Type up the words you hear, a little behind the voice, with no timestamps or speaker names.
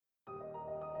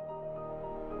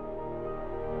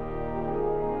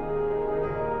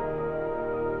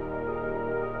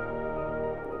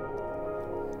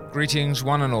Greetings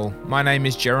one and all. My name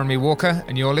is Jeremy Walker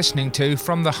and you're listening to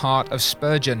From the Heart of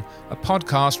Spurgeon, a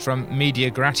podcast from Media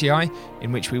Gratiae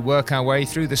in which we work our way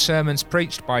through the sermons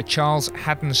preached by Charles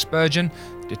Haddon Spurgeon,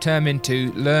 determined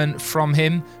to learn from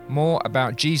him more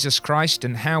about Jesus Christ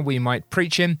and how we might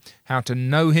preach him, how to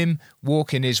know him,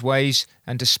 walk in his ways,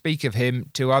 and to speak of him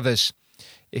to others.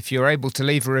 If you're able to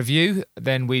leave a review,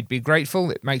 then we'd be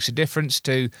grateful. It makes a difference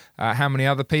to how many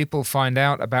other people find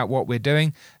out about what we're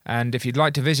doing. And if you'd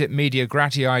like to visit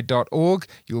mediagratiae.org,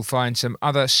 you'll find some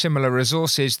other similar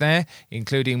resources there,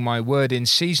 including my Word in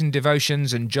Season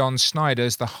devotions and John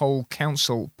Snyder's The Whole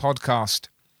Counsel podcast.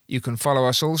 You can follow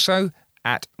us also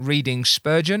at Reading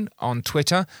Spurgeon on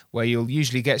Twitter, where you'll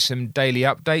usually get some daily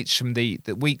updates from the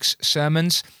week's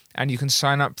sermons. And you can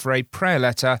sign up for a prayer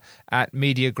letter at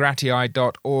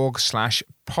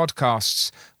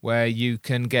mediagratiae.org/podcasts, where you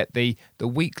can get the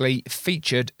weekly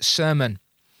featured sermon.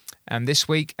 And this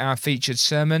week, our featured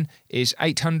sermon is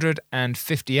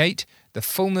 858, The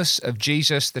Fulness of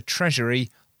Jesus, the Treasury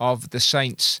of the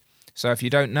Saints. So if you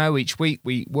don't know, each week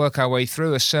we work our way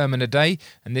through a sermon a day,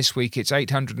 and this week it's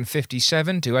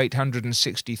 857 to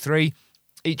 863.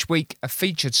 Each week, a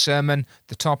featured sermon,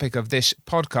 the topic of this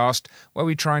podcast, where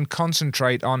we try and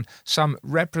concentrate on some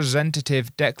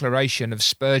representative declaration of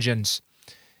Spurgeon's.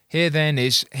 Here then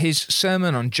is his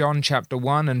sermon on John chapter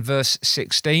 1 and verse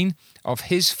 16, "Of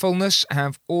his fullness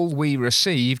have all we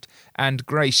received, and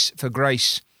grace for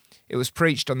grace." It was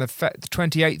preached on the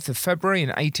 28th of February in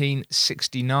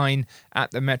 1869 at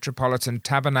the Metropolitan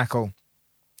Tabernacle.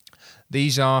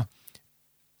 These are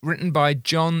written by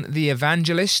John the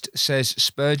Evangelist, says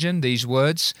Spurgeon, these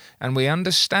words, and we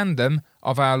understand them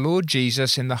of our Lord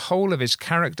Jesus in the whole of his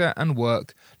character and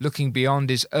work, looking beyond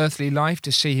his earthly life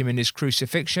to see him in his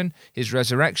crucifixion, his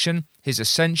resurrection, his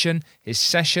ascension, his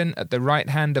session at the right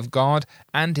hand of God,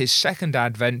 and his second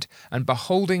advent, and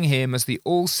beholding him as the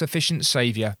all-sufficient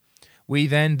Saviour. We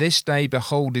then this day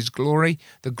behold his glory,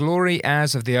 the glory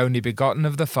as of the only begotten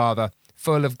of the Father,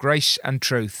 full of grace and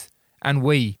truth. And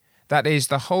we, that is,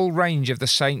 the whole range of the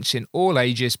saints in all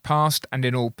ages past and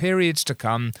in all periods to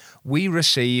come, we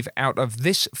receive out of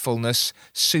this fullness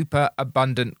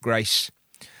superabundant grace.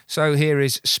 So here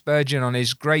is Spurgeon on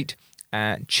his great,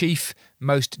 chief,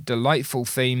 most delightful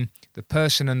theme, the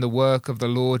person and the work of the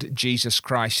Lord Jesus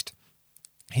Christ.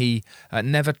 He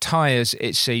never tires,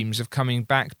 it seems, of coming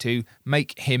back to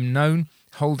make him known,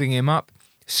 holding him up,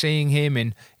 seeing him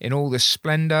in all the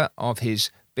splendour of his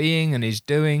being and his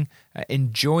doing,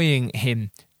 enjoying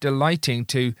him, delighting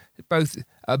to both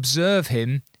observe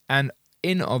him and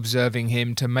in observing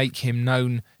him to make him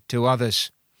known to others.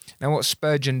 Now what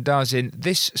Spurgeon does in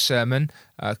this sermon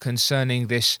concerning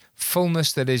this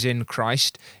fullness that is in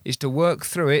Christ is to work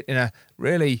through it in a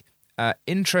really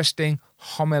interesting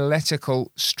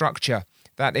homiletical structure.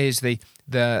 That is the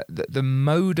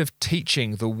mode of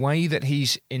teaching, the way that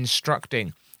he's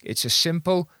instructing. It's a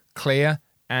simple, clear,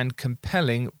 and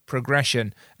compelling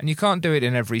progression. And you can't do it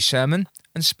in every sermon,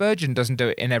 and Spurgeon doesn't do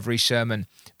it in every sermon,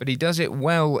 but he does it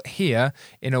well here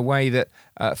in a way that,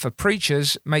 for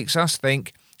preachers, makes us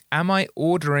think, am I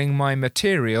ordering my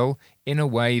material in a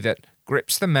way that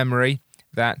grips the memory,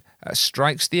 that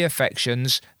strikes the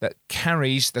affections, that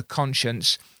carries the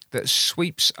conscience, that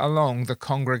sweeps along the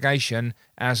congregation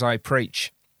as I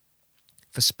preach?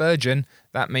 For Spurgeon,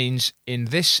 that means in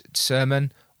this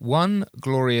sermon, 1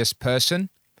 glorious person,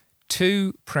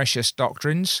 2 precious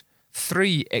doctrines,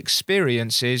 3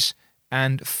 experiences,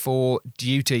 and 4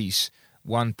 duties.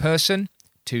 1 person,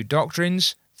 2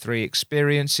 doctrines, 3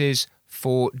 experiences,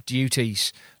 4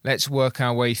 duties. Let's work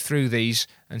our way through these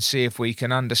and see if we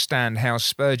can understand how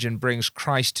Spurgeon brings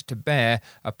Christ to bear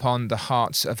upon the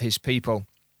hearts of his people.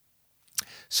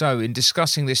 So, in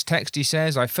discussing this text, he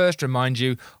says, I first remind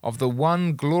you of the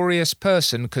one glorious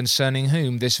person concerning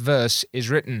whom this verse is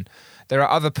written. There are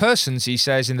other persons, he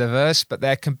says in the verse, but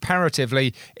they're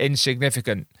comparatively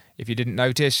insignificant. If you didn't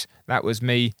notice, that was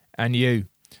me and you.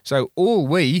 So all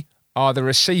we are the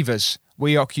receivers.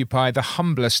 We occupy the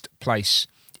humblest place.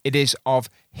 It is of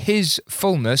his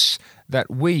fullness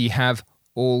that we have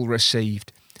all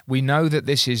received. We know that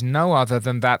this is no other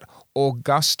than that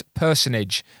august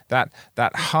personage, that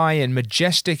high and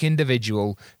majestic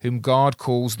individual whom God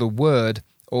calls the Word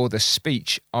or the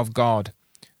speech of God.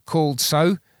 Called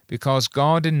so because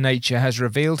God in nature has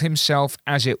revealed himself,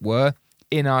 as it were,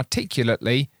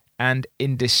 inarticulately and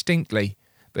indistinctly,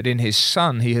 but in his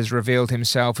Son he has revealed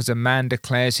himself as a man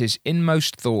declares his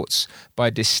inmost thoughts by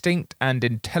distinct and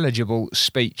intelligible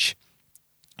speech.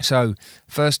 So,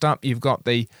 first up, you've got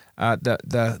the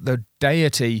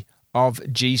deity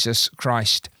of Jesus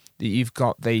Christ. You've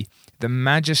got the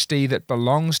majesty that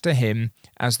belongs to him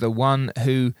as the one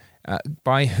who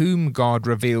by whom God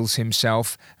reveals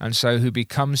himself, and so who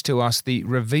becomes to us the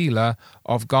revealer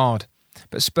of God.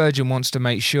 But Spurgeon wants to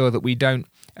make sure that we don't,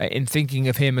 in thinking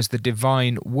of him as the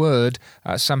divine word,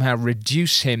 somehow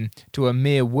reduce him to a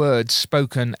mere word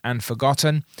spoken and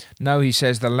forgotten. No, he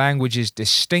says the language is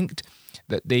distinct,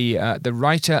 that the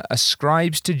writer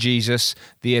ascribes to Jesus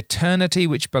the eternity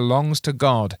which belongs to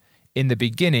God. In the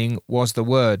beginning was the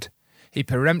Word. He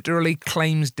peremptorily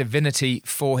claims divinity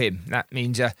for him. That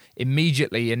means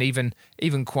immediately and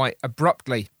even quite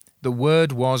abruptly. The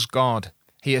Word was God.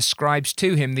 He ascribes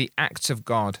to him the acts of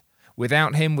God.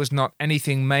 Without him was not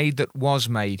anything made that was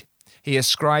made. He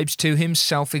ascribes to him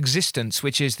self-existence,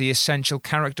 which is the essential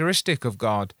characteristic of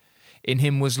God. In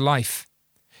him was life.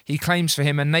 He claims for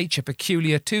him a nature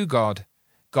peculiar to God.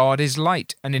 God is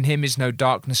light, and in him is no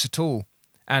darkness at all.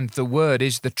 And the Word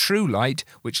is the true light,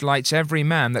 which lights every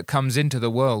man that comes into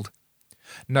the world.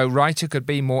 No writer could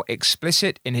be more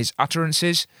explicit in his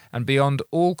utterances, and beyond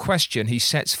all question he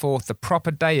sets forth the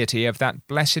proper deity of that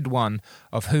blessed one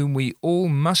of whom we all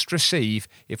must receive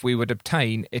if we would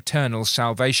obtain eternal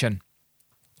salvation.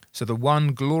 So the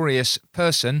one glorious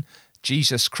person,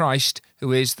 Jesus Christ,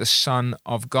 who is the Son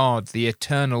of God, the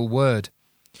eternal Word.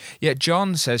 Yet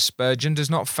John, says Spurgeon, does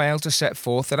not fail to set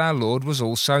forth that our Lord was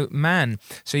also man.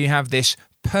 So you have this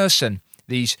person,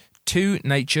 these two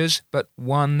natures, but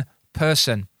one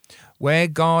person. Where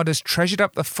God has treasured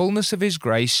up the fullness of his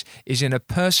grace is in a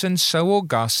person so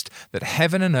august that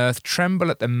heaven and earth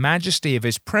tremble at the majesty of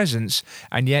his presence,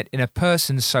 and yet in a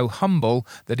person so humble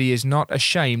that he is not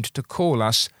ashamed to call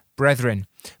us brethren.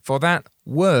 For that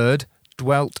Word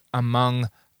dwelt among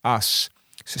us.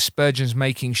 So Spurgeon's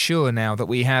making sure now that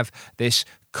we have this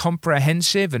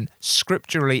comprehensive and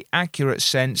scripturally accurate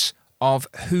sense of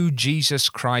who Jesus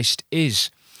Christ is.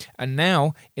 And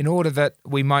now, in order that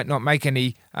we might not make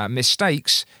any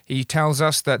mistakes, he tells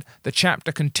us that the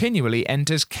chapter continually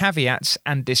enters caveats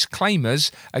and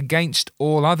disclaimers against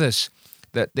all others,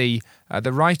 that the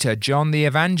writer, John the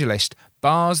Evangelist,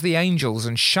 bars the angels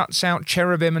and shuts out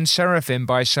cherubim and seraphim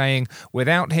by saying,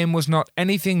 "Without him was not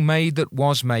anything made that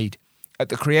was made." At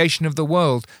the creation of the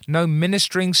world, no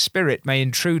ministering spirit may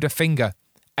intrude a finger.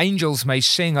 Angels may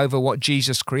sing over what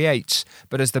Jesus creates,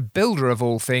 but as the builder of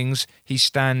all things, he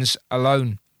stands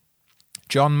alone.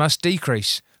 John must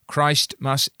decrease, Christ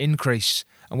must increase.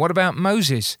 And what about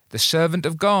Moses, the servant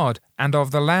of God and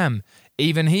of the Lamb?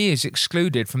 Even he is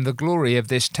excluded from the glory of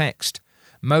this text.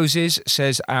 Moses,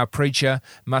 says our preacher,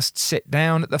 must sit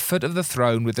down at the foot of the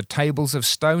throne with the tables of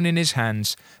stone in his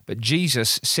hands, but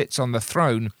Jesus sits on the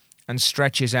throne and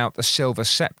stretches out the silver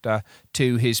scepter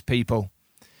to his people.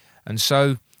 And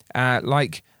so,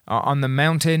 like on the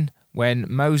mountain, when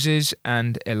Moses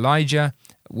and Elijah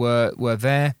were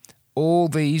there, all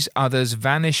these others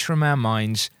vanish from our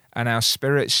minds, and our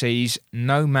spirit sees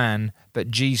no man but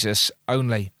Jesus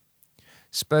only.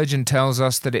 Spurgeon tells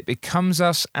us that it becomes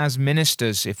us as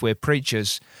ministers, if we're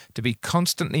preachers, to be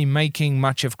constantly making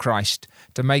much of Christ,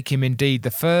 to make him indeed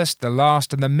the first, the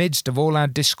last, and the midst of all our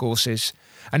discourses.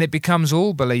 And it becomes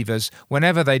all believers,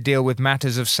 whenever they deal with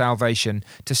matters of salvation,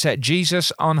 to set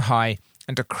Jesus on high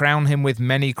and to crown him with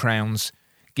many crowns.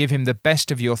 Give him the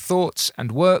best of your thoughts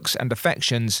and works and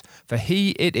affections, for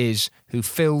he it is who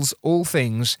fills all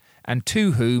things, and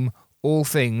to whom all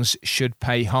things should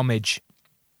pay homage.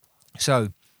 So,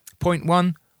 point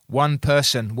one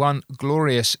person, one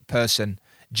glorious person,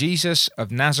 Jesus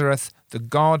of Nazareth, the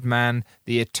God-man,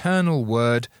 the eternal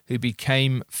Word who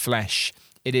became flesh.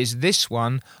 It is this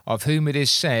one of whom it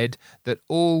is said that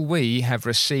all we have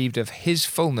received of his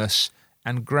fullness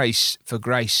and grace for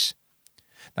grace.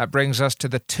 That brings us to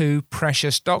the two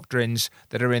precious doctrines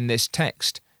that are in this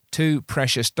text. Two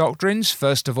precious doctrines,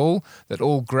 first of all, that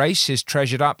all grace is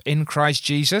treasured up in Christ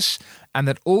Jesus, and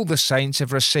that all the saints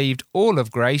have received all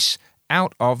of grace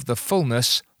out of the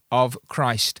fullness of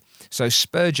Christ. So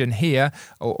Spurgeon here,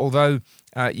 although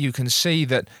you can see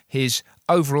that his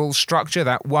overall structure,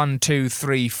 that 1, 2,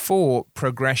 3, 4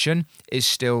 progression is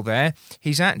still there,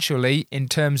 he's actually, in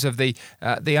terms of the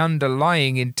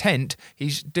underlying intent,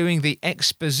 he's doing the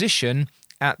exposition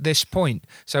at this point.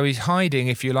 So he's hiding,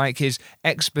 if you like, his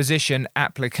exposition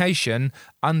application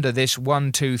under this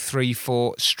 1, 2, 3,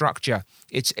 4 structure.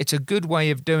 It's a good way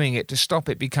of doing it to stop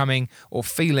it becoming or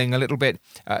feeling a little bit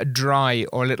dry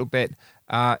or a little bit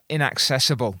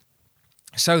inaccessible.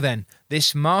 So then,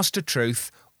 this master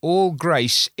truth, all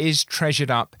grace is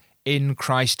treasured up in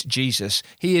Christ Jesus.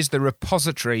 He is the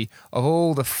repository of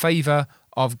all the favour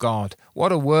of God.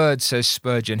 What a word, says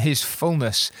Spurgeon, his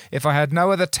fullness. If I had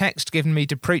no other text given me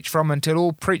to preach from until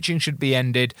all preaching should be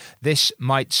ended, this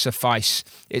might suffice.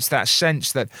 It's that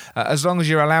sense that as long as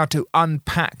you're allowed to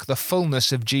unpack the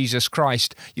fullness of Jesus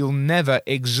Christ, you'll never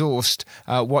exhaust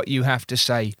what you have to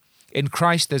say. In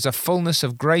Christ there's a fullness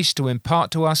of grace to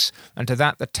impart to us, and to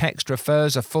that the text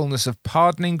refers a fullness of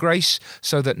pardoning grace,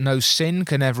 so that no sin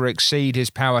can ever exceed his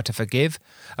power to forgive,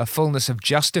 a fullness of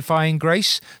justifying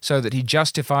grace, so that he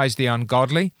justifies the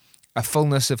ungodly, a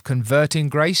fullness of converting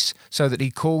grace, so that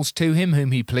he calls to him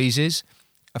whom he pleases,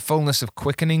 a fullness of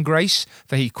quickening grace,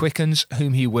 for he quickens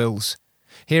whom he wills.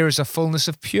 Here is a fullness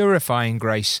of purifying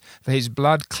grace, for his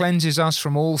blood cleanses us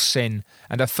from all sin,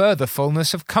 and a further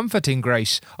fullness of comforting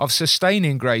grace, of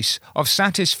sustaining grace, of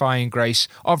satisfying grace,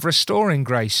 of restoring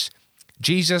grace.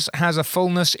 Jesus has a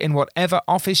fullness in whatever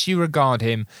office you regard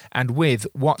him, and with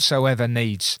whatsoever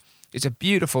needs. It's a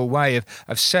beautiful way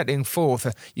of setting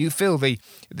forth. You feel the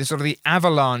sort of the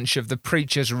avalanche of the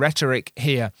preacher's rhetoric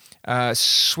here,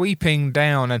 sweeping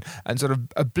down and sort of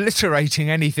obliterating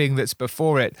anything that's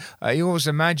before it. You always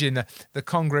imagine the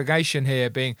congregation here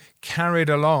being carried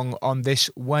along on this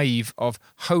wave of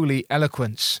holy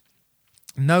eloquence.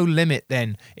 No limit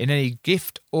then in any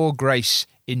gift or grace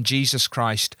in Jesus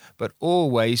Christ, but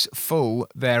always full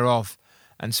thereof.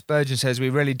 And Spurgeon says we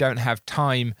really don't have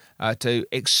time to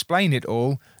explain it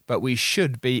all, but we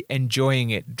should be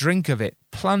enjoying it. Drink of it,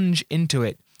 plunge into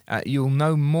it. You'll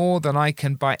know more than I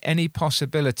can by any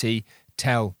possibility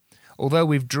tell. Although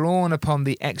we've drawn upon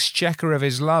the exchequer of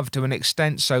his love to an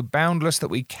extent so boundless that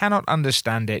we cannot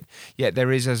understand it, yet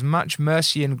there is as much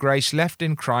mercy and grace left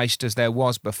in Christ as there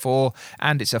was before,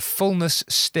 and it's a fullness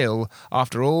still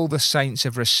after all the saints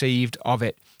have received of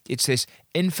it. It's this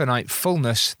infinite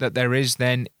fullness that there is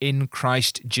then in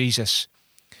Christ Jesus.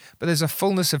 But there's a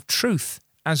fullness of truth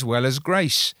as well as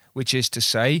grace, which is to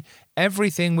say,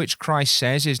 everything which Christ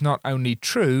says is not only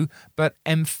true, but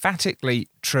emphatically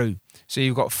true. So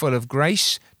you've got full of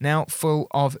grace, now full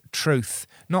of truth.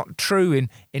 Not true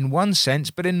in one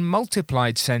sense, but in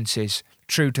multiplied senses.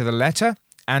 True to the letter,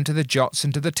 and to the jots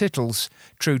and to the tittles.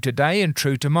 True today and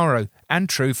true tomorrow, and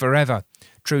true forever.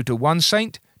 True to one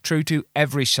saint, true to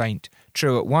every saint,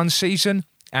 true at one season,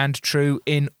 and true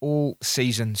in all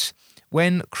seasons.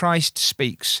 When Christ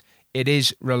speaks, it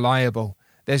is reliable.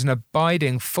 There's an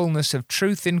abiding fullness of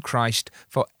truth in Christ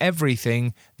for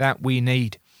everything that we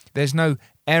need. There's no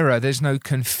error, there's no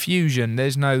confusion,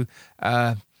 there's no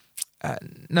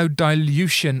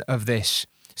dilution of this.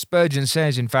 Spurgeon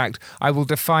says, in fact, I will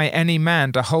defy any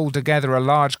man to hold together a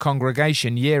large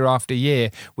congregation year after year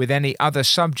with any other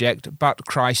subject but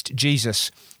Christ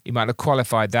Jesus. You might have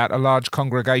qualified that, a large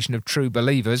congregation of true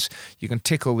believers. You can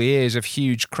tickle the ears of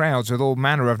huge crowds with all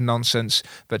manner of nonsense,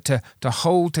 but to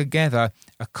hold together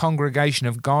a congregation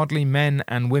of godly men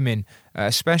and women,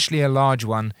 especially a large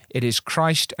one, it is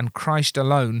Christ and Christ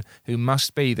alone who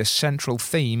must be the central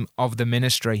theme of the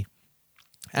ministry.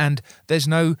 And there's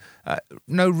no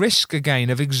risk again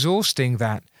of exhausting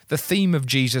that. The theme of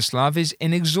Jesus' love is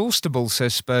inexhaustible,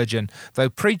 says Spurgeon. Though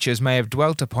preachers may have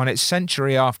dwelt upon it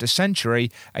century after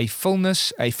century, a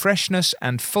fullness, a freshness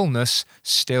and fullness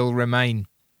still remain.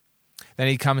 Then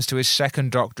he comes to his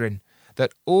second doctrine,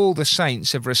 that all the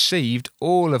saints have received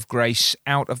all of grace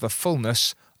out of the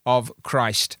fullness of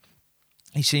Christ.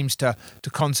 He seems to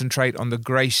concentrate on the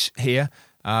grace here,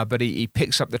 but he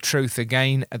picks up the truth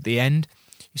again at the end.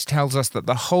 He tells us that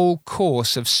the whole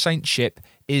course of saintship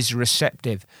is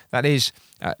receptive. That is,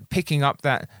 picking up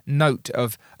that note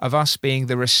of us being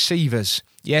the receivers.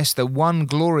 Yes, the one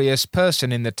glorious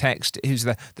person in the text who's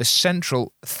the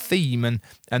central theme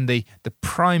and the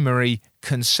primary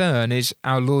concern is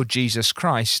our Lord Jesus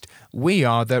Christ. We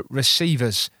are the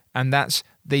receivers, and that's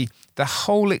the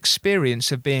whole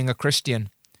experience of being a Christian.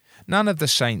 None of the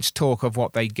saints talk of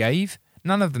what they gave.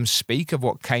 None of them speak of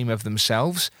what came of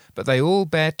themselves, but they all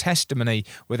bear testimony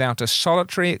without a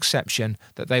solitary exception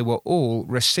that they were all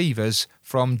receivers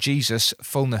from Jesus'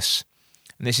 fullness.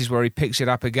 And this is where he picks it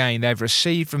up again. They've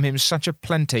received from him such a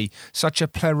plenty, such a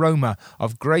pleroma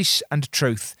of grace and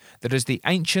truth, that as the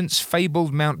ancients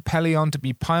fabled Mount Pelion to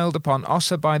be piled upon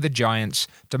Ossa by the giants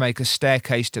to make a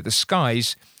staircase to the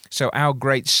skies, so our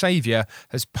great Saviour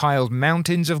has piled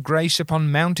mountains of grace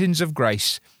upon mountains of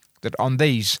grace, that on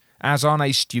these, as on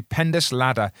a stupendous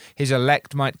ladder, his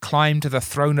elect might climb to the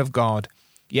throne of God.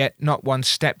 Yet not one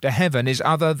step to heaven is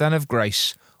other than of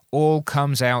grace. All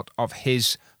comes out of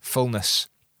his fullness.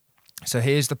 So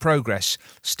here's the progress,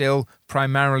 still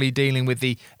primarily dealing with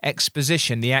the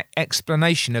exposition, the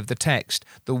explanation of the text.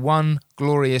 The one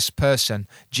glorious person,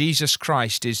 Jesus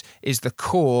Christ, is the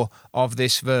core of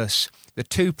this verse. the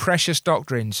two precious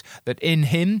doctrines, that in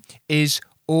him is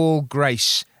all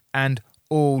grace and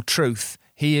all truth.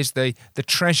 He is the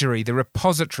treasury, the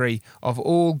repository of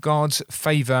all God's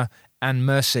favour and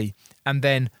mercy. And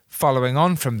then following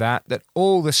on from that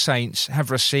all the saints have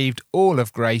received all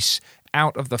of grace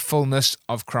out of the fullness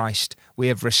of Christ. We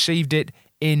have received it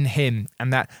in him,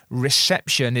 and that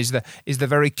reception is the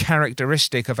very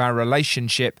characteristic of our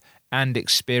relationship and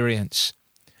experience.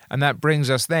 And that brings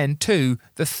us then to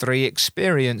the three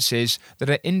experiences that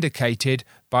are indicated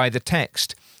by the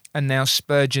text. And now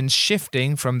Spurgeon's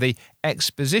shifting from the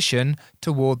exposition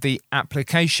toward the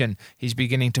application. He's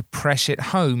beginning to press it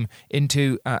home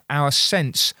into our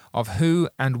sense of who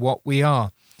and what we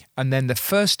are. And then the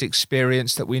first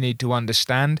experience that we need to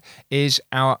understand is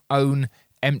our own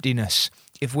emptiness.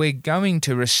 If we're going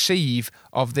to receive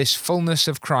of this fullness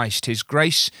of Christ, his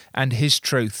grace and his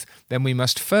truth, then we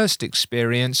must first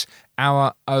experience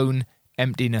our own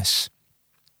emptiness.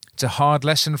 It's a hard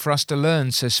lesson for us to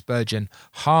learn, says Spurgeon,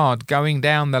 hard going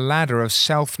down the ladder of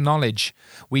self-knowledge.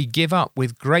 We give up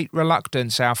with great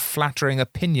reluctance our flattering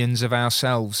opinions of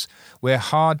ourselves. We're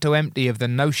hard to empty of the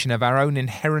notion of our own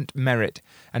inherent merit,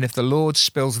 and if the Lord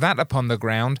spills that upon the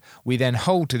ground, we then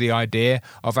hold to the idea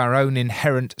of our own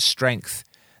inherent strength.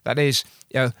 That is,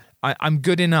 I'm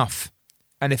good enough.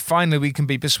 And if finally we can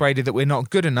be persuaded that we're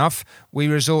not good enough, we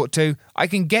resort to, I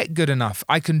can get good enough,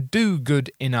 I can do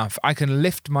good enough, I can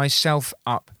lift myself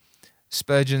up.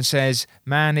 Spurgeon says,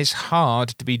 man is hard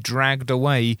to be dragged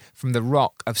away from the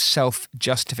rock of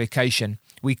self-justification.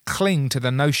 We cling to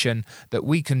the notion that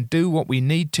we can do what we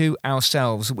need to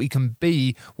ourselves, that we can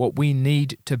be what we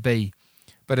need to be.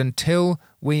 But until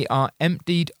we are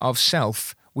emptied of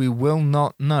self, we will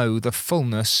not know the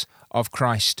fullness of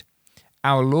Christ.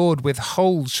 Our Lord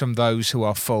withholds from those who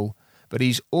are full, but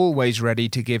he's always ready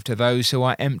to give to those who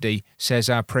are empty, says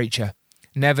our preacher.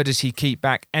 Never does he keep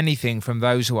back anything from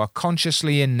those who are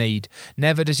consciously in need.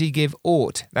 Never does he give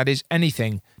aught, that is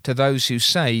anything, to those who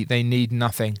say they need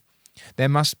nothing. There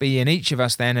must be in each of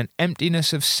us then an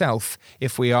emptiness of self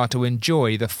if we are to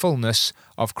enjoy the fullness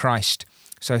of Christ.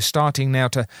 So starting now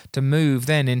to move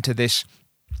then into this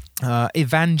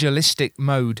evangelistic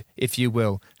mode, if you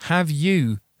will. Have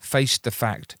you faced the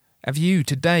fact? Have you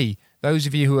today, those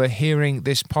of you who are hearing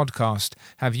this podcast,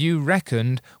 have you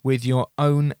reckoned with your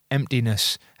own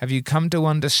emptiness? Have you come to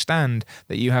understand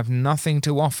that you have nothing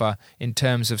to offer in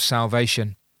terms of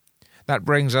salvation? That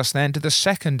brings us then to the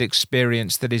second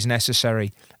experience that is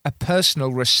necessary, a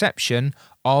personal reception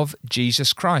of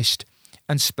Jesus Christ.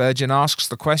 And Spurgeon asks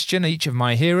the question, each of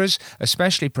my hearers,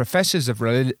 especially professors of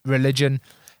religion,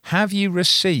 have you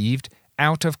received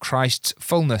out of Christ's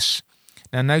fullness?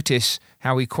 Now notice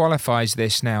how he qualifies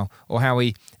this now, or how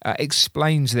he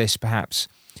explains this perhaps.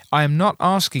 I am not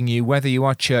asking you whether you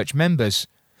are church members.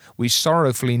 We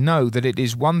sorrowfully know that it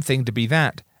is one thing to be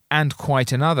that, and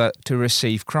quite another to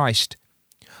receive Christ.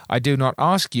 I do not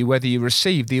ask you whether you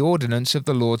receive the ordinance of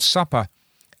the Lord's Supper.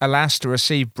 Alas, to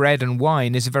receive bread and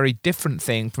wine is a very different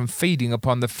thing from feeding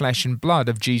upon the flesh and blood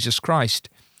of Jesus Christ.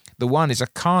 The one is a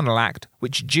carnal act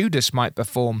which Judas might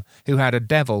perform, who had a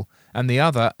devil, and the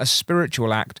other a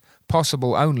spiritual act,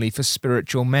 possible only for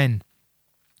spiritual men.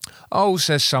 Oh,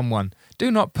 says someone, do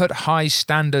not put high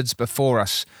standards before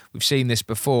us. We've seen this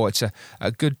before. It's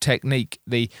a good technique,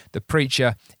 the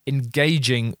preacher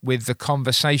engaging with the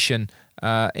conversation,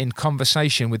 in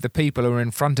conversation with the people who are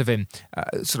in front of him,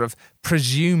 sort of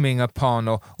presuming upon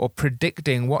or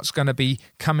predicting what's going to be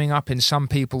coming up in some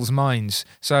people's minds.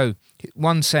 So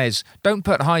one says, don't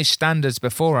put high standards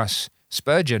before us.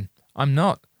 Spurgeon, I'm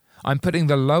not. I'm putting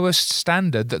the lowest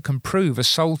standard that can prove a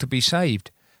soul to be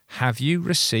saved. Have you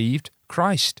received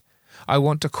Christ? I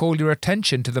want to call your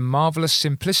attention to the marvellous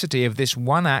simplicity of this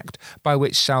one act by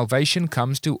which salvation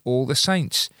comes to all the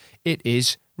saints. It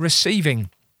is receiving.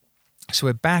 So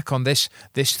we're back on this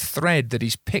thread that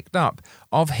he's picked up.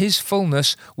 Of his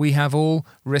fullness we have all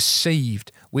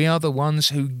received. We are the ones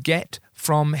who get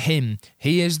from him.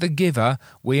 He is the giver.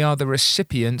 We are the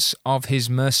recipients of his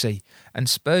mercy. And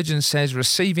Spurgeon says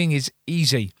receiving is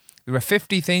easy. There are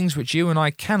 50 things which you and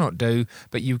I cannot do,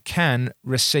 but you can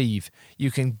receive. You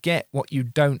can get what you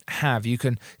don't have. You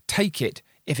can take it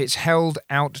if it's held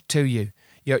out to you.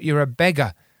 You're a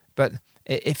beggar, but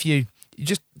if you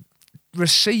just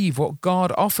receive what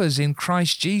God offers in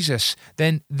Christ Jesus,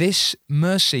 then this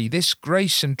mercy, this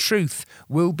grace and truth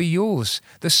will be yours.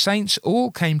 The saints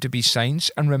all came to be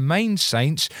saints and remain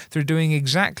saints through doing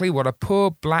exactly what a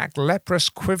poor, black, leprous,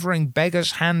 quivering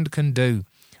beggar's hand can do.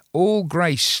 All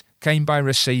grace came by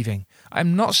receiving.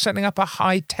 I'm not setting up a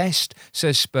high test,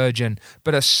 says Spurgeon,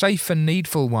 but a safe and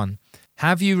needful one.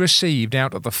 Have you received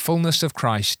out of the fullness of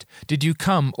Christ? Did you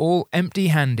come all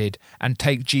empty-handed and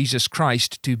take Jesus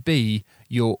Christ to be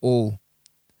your all?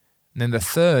 And then the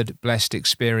third blessed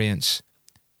experience,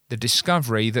 the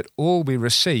discovery that all we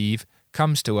receive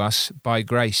comes to us by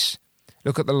grace.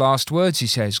 Look at the last words he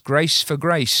says, grace for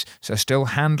grace. So still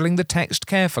handling the text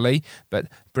carefully, but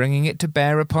bringing it to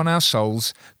bear upon our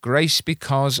souls. Grace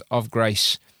because of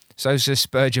grace. So says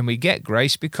Spurgeon, we get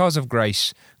grace because of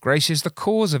grace. Grace is the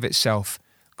cause of itself.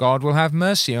 God will have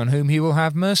mercy on whom he will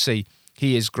have mercy.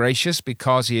 He is gracious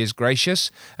because he is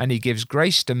gracious, and he gives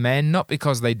grace to men not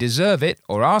because they deserve it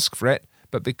or ask for it,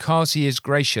 but because he is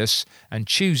gracious and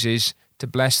chooses to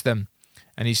bless them.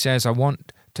 And he says, I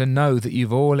want to know that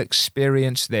you've all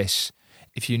experienced this.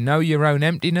 If you know your own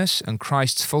emptiness and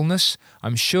Christ's fullness,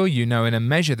 I'm sure you know in a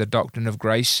measure the doctrine of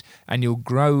grace, and you'll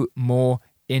grow more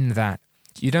in that.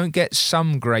 You don't get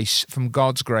some grace from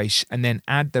God's grace and then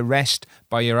add the rest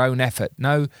by your own effort.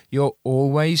 No, you're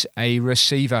always a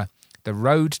receiver. The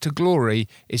road to glory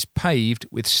is paved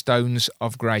with stones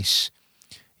of grace.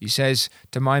 He says,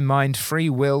 to my mind, free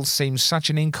will seems such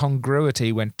an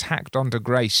incongruity when tacked onto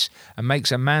grace, and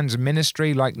makes a man's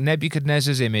ministry like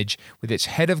Nebuchadnezzar's image, with its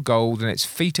head of gold and its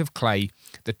feet of clay.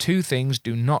 The two things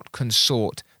do not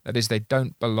consort, that is, they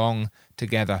don't belong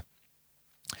together.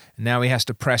 And now he has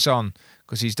to press on,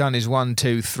 because he's done his 1,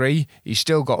 2, 3. He's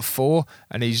still got 4,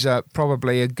 and he's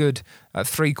probably a good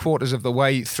 3/4 of the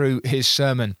way through his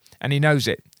sermon, and he knows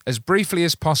it. As briefly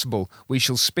as possible, we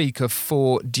shall speak of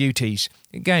 4 duties.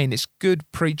 Again, it's good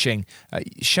preaching,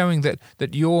 showing that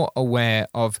you're aware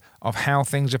of how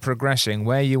things are progressing,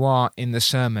 where you are in the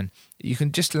sermon. You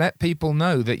can just let people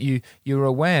know that you're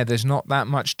aware there's not that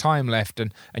much time left,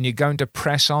 and you're going to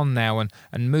press on now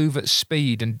and move at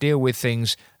speed and deal with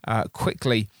things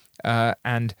quickly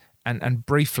and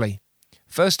briefly.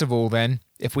 First of all, then,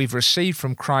 if we've received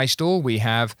from Christ all we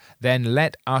have, then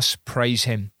let us praise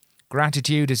him.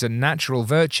 Gratitude is a natural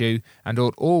virtue and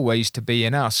ought always to be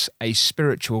in us a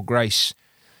spiritual grace.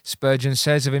 Spurgeon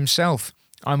says of himself,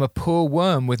 I'm a poor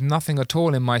worm with nothing at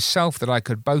all in myself that I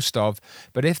could boast of,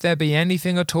 but if there be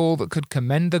anything at all that could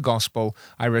commend the gospel,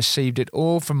 I received it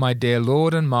all from my dear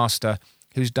Lord and Master,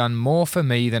 who's done more for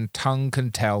me than tongue can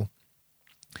tell.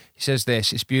 He says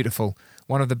this, it's beautiful.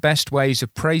 One of the best ways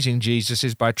of praising Jesus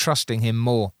is by trusting him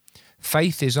more.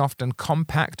 Faith is often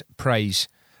compact praise.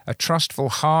 A trustful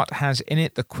heart has in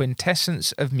it the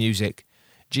quintessence of music.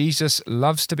 Jesus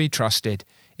loves to be trusted.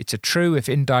 It's a true, if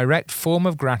indirect, form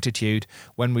of gratitude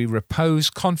when we repose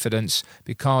confidence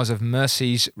because of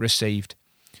mercies received.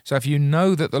 So if you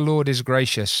know that the Lord is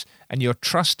gracious and you're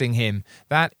trusting him,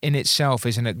 that in itself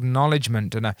is an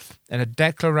acknowledgement and a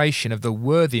declaration of the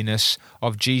worthiness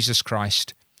of Jesus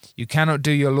Christ. You cannot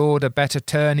do your Lord a better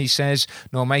turn, he says,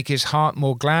 nor make his heart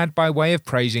more glad by way of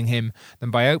praising him than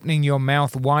by opening your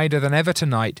mouth wider than ever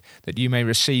tonight, that you may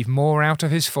receive more out of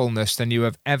his fullness than you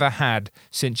have ever had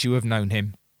since you have known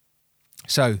him.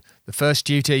 So, the first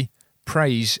duty,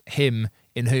 praise him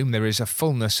in whom there is a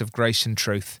fullness of grace and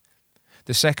truth.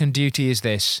 The second duty is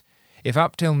this, if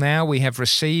up till now we have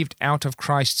received out of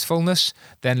Christ's fullness,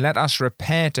 then let us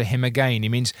repair to him again. He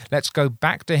means let's go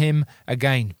back to him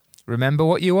again. Remember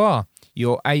what you are.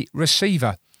 You're a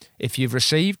receiver. If you've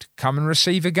received, come and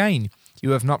receive again.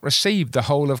 You have not received the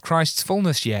whole of Christ's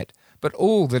fullness yet, but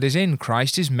all that is in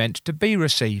Christ is meant to be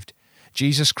received.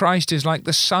 Jesus Christ is like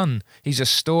the sun. He's a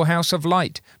storehouse of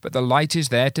light, but the light is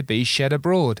there to be shed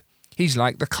abroad. He's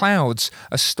like the clouds,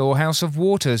 a storehouse of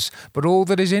waters, but all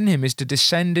that is in him is to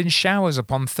descend in showers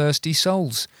upon thirsty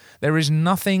souls. There is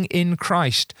nothing in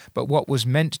Christ but what was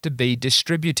meant to be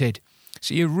distributed.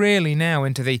 So you're really now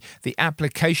into the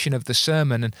application of the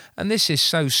sermon, and this is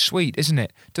so sweet, isn't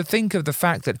it? To think of the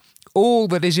fact that all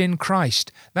that is in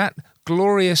Christ, that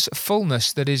glorious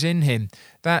fullness that is in him,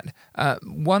 that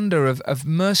wonder of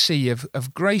mercy,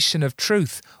 of grace and of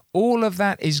truth, all of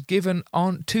that is given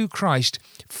on to Christ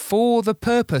for the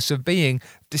purpose of being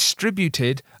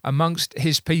distributed amongst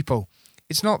his people.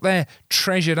 It's not there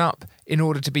treasured up in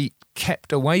order to be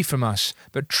kept away from us,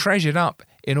 but treasured up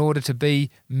in order to be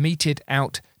meted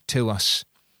out to us.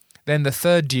 Then the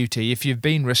third duty, if you've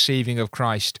been receiving of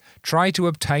Christ, try to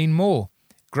obtain more.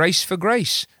 Grace for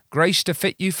grace, grace to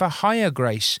fit you for higher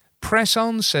grace. Press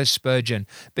on, says Spurgeon.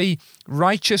 Be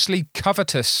righteously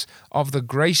covetous of the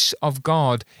grace of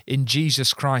God in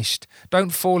Jesus Christ.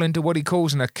 Don't fall into what he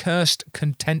calls an accursed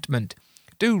contentment.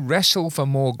 Do wrestle for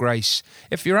more grace.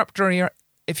 If you're up to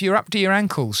your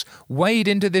ankles, wade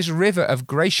into this river of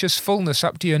gracious fullness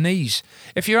up to your knees.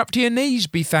 If you're up to your knees,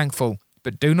 be thankful,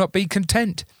 but do not be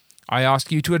content. I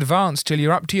ask you to advance till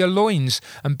you're up to your loins,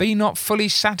 and be not fully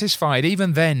satisfied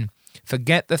even then.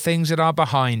 Forget the things that are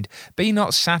behind. Be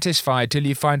not satisfied till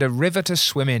you find a river to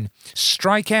swim in.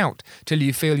 Strike out till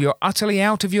you feel you're utterly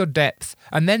out of your depth,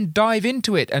 and then dive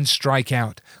into it and strike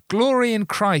out. Glory in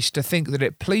Christ to think that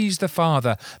it pleased the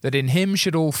Father, that in him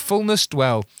should all fullness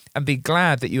dwell, and be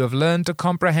glad that you have learned to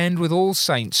comprehend with all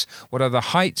saints what are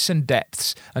the heights and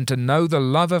depths, and to know the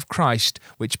love of Christ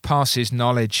which passes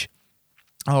knowledge.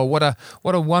 Oh, what a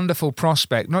wonderful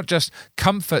prospect. Not just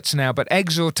comforts now, but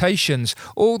exhortations.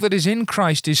 All that is in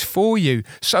Christ is for you.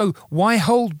 So why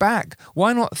hold back?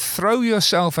 Why not throw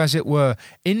yourself, as it were,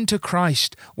 into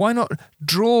Christ? Why not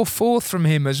draw forth from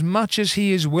him as much as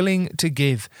he is willing to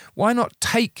give? Why not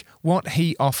take what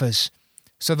he offers?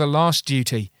 So the last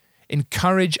duty: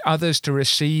 encourage others to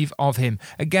receive of him.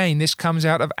 Again, this comes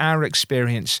out of our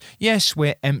experience. Yes,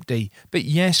 we're empty, but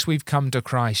yes, we've come to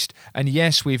Christ, and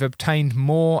yes, we've obtained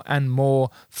more and more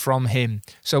from him.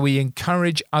 So we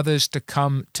encourage others to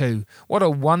come too. What a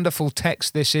wonderful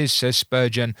text this is, says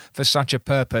Spurgeon, for such a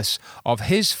purpose. Of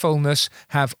his fullness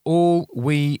have all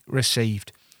we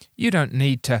received. You don't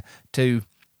need to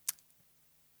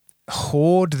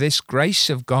hoard this grace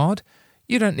of God.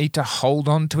 You don't need to hold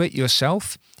on to it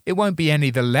yourself. It won't be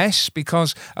any the less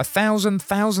because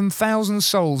 1,000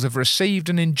 souls have received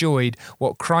and enjoyed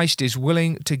what Christ is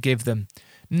willing to give them.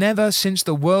 Never since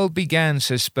the world began,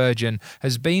 says Spurgeon,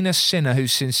 has been a sinner who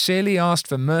sincerely asked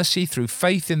for mercy through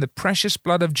faith in the precious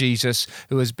blood of Jesus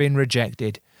who has been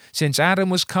rejected. Since Adam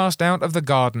was cast out of the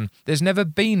garden, there's never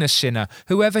been a sinner,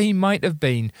 whoever he might have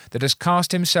been, that has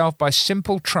cast himself by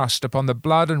simple trust upon the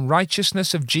blood and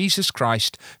righteousness of Jesus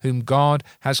Christ, whom God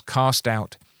has cast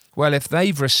out. Well, if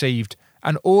they've received,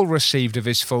 and all received of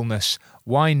his fullness,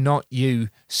 why not you,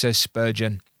 says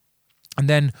Spurgeon. And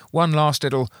then one last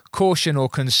little caution or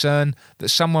concern that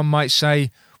someone might say,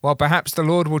 well, perhaps the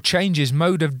Lord will change his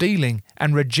mode of dealing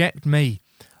and reject me.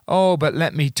 Oh, but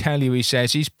let me tell you, he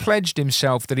says, he's pledged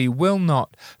himself that he will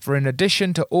not, for in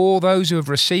addition to all those who have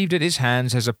received at his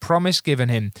hands has a promise given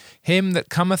him, him that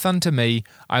cometh unto me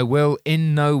I will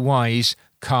in no wise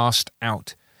cast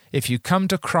out. If you come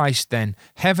to Christ, then,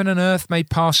 heaven and earth may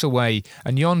pass away,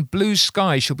 and yon blue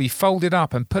sky shall be folded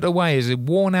up and put away as a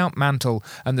worn-out mantle,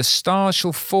 and the stars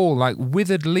shall fall like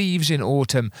withered leaves in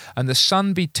autumn, and the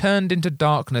sun be turned into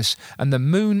darkness, and the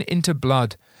moon into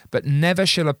blood. But never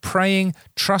shall a praying,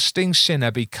 trusting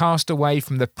sinner be cast away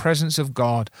from the presence of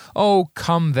God. Oh,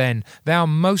 come then, thou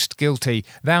most guilty,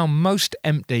 thou most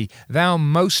empty, thou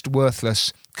most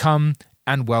worthless, come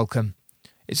and welcome.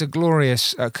 It's a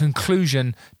glorious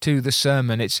conclusion to the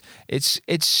sermon. It's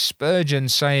Spurgeon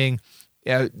saying,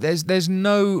 there's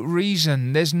no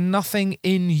reason, there's nothing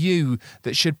in you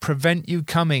that should prevent you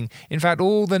coming. In fact,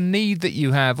 all the need that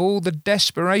you have, all the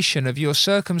desperation of your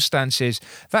circumstances,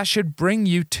 that should bring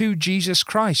you to Jesus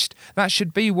Christ. That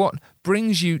should be what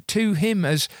brings you to him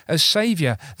as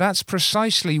Saviour. That's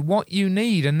precisely what you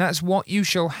need, and that's what you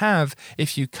shall have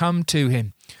if you come to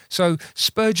him. So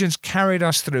Spurgeon's carried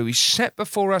us through. He's set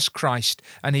before us Christ,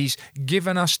 and he's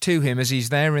given us to him as he's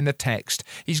there in the text.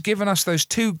 He's given us those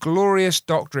two glorious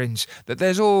doctrines, that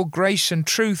there's all grace and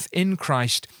truth in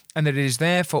Christ, and that it is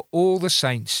there for all the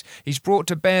saints. He's brought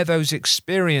to bear those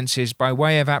experiences by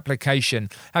way of application.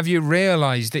 Have you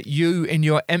realized that you in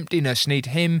your emptiness need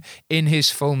him in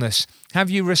his fullness? Have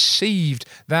you received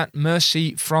that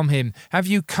mercy from him? Have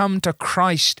you come to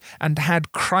Christ and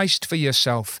had Christ for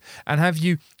yourself? And have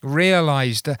you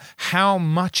realized how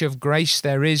much of grace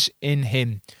there is in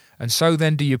him? And so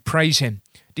then do you praise him?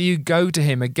 Do you go to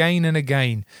him again and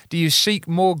again? Do you seek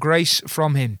more grace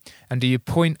from him? And do you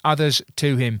point others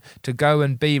to him to go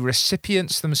and be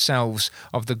recipients themselves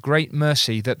of the great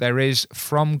mercy that there is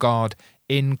from God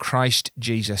in Christ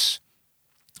Jesus?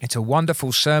 It's a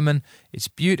wonderful sermon. It's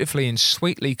beautifully and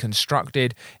sweetly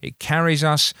constructed. It carries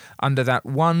us under that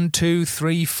 1, 2,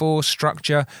 3, 4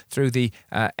 structure through the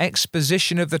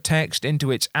exposition of the text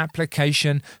into its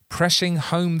application, pressing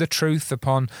home the truth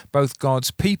upon both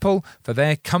God's people for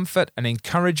their comfort and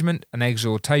encouragement and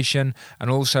exhortation,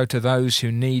 and also to those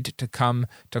who need to come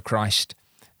to Christ.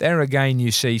 There again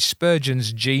you see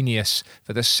Spurgeon's genius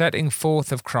for the setting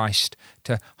forth of Christ,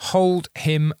 to hold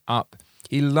him up.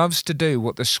 He loves to do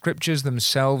what the Scriptures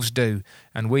themselves do,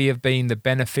 and we have been the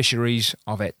beneficiaries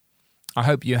of it. I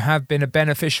hope you have been a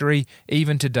beneficiary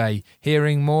even today,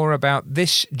 hearing more about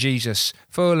this Jesus,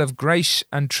 full of grace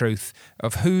and truth,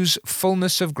 of whose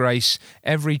fullness of grace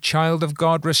every child of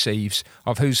God receives,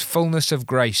 of whose fullness of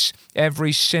grace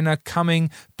every sinner coming,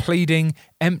 pleading,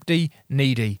 empty,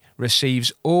 needy,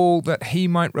 receives all that he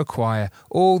might require,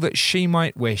 all that she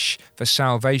might wish for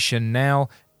salvation now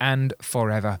and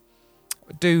forever.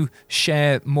 do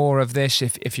share more of this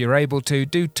if you're able to.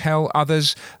 Do tell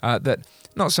others that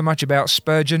not so much about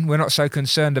Spurgeon, we're not so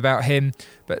concerned about him,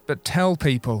 but tell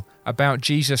people about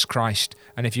Jesus Christ.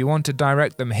 And if you want to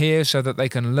direct them here so that they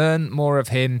can learn more of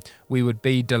him, we would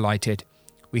be delighted.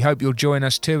 We hope you'll join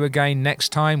us too again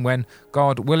next time when,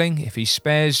 God willing, if he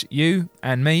spares you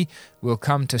and me, we'll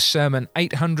come to Sermon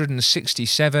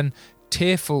 867,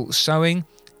 Tearful Sowing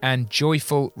and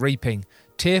Joyful Reaping.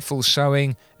 Tearful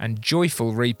Sowing and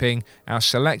Joyful Reaping, our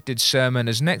selected sermon,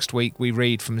 as next week we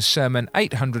read from Sermon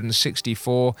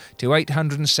 864 to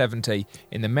 870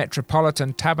 in the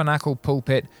Metropolitan Tabernacle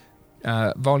Pulpit,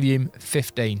 Volume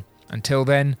 15. Until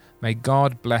then, may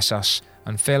God bless us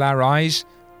and fill our eyes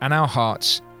and our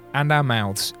hearts and our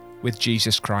mouths with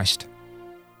Jesus Christ.